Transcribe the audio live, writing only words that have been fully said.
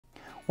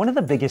One of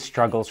the biggest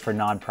struggles for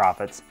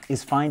nonprofits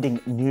is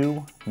finding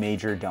new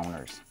major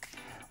donors.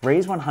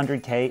 Raise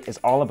 100K is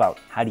all about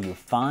how do you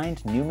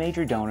find new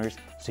major donors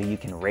so you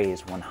can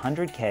raise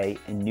 100K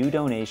in new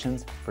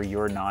donations for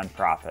your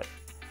nonprofit.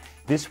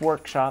 This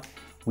workshop,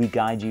 we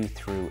guide you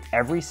through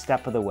every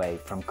step of the way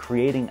from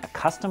creating a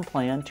custom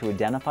plan to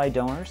identify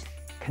donors,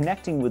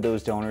 connecting with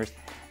those donors,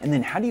 and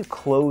then how do you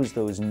close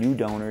those new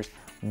donors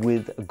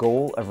with a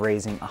goal of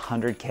raising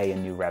 100K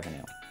in new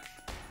revenue.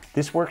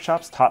 This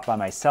workshop's taught by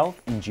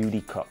myself and Judy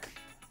Cook.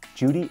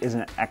 Judy is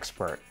an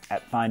expert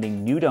at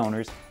finding new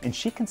donors, and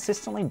she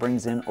consistently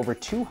brings in over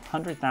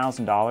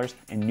 $200,000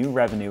 in new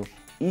revenue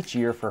each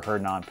year for her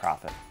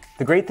nonprofit.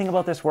 The great thing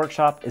about this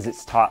workshop is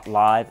it's taught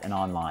live and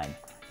online.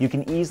 You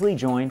can easily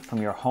join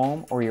from your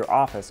home or your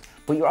office,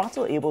 but you're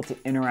also able to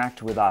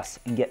interact with us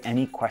and get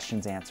any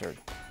questions answered.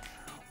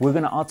 We're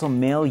going to also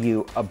mail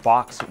you a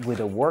box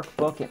with a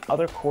workbook and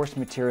other course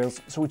materials,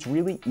 so it's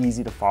really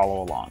easy to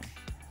follow along.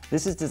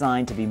 This is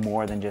designed to be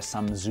more than just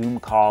some Zoom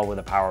call with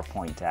a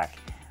PowerPoint deck.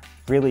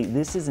 Really,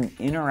 this is an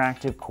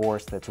interactive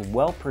course that's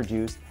well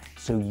produced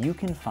so you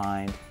can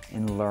find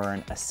and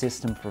learn a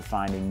system for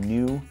finding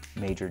new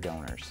major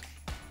donors.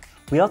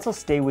 We also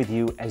stay with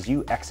you as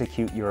you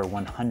execute your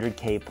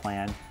 100K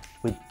plan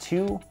with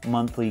 2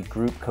 monthly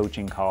group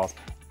coaching calls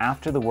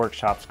after the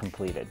workshop's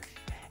completed.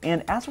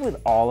 And as with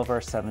all of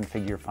our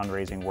 7-figure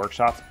fundraising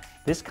workshops,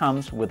 this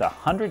comes with a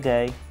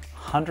 100-day,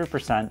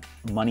 100%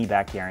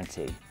 money-back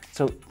guarantee.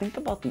 So think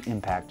about the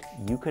impact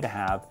you could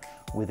have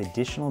with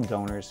additional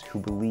donors who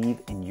believe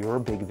in your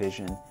big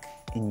vision,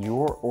 in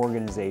your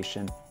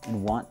organization,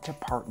 and want to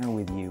partner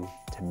with you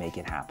to make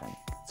it happen.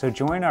 So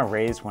join our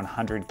Raise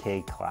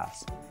 100K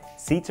class.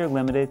 Seats are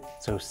limited,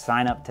 so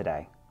sign up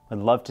today. We'd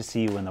love to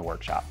see you in the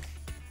workshop.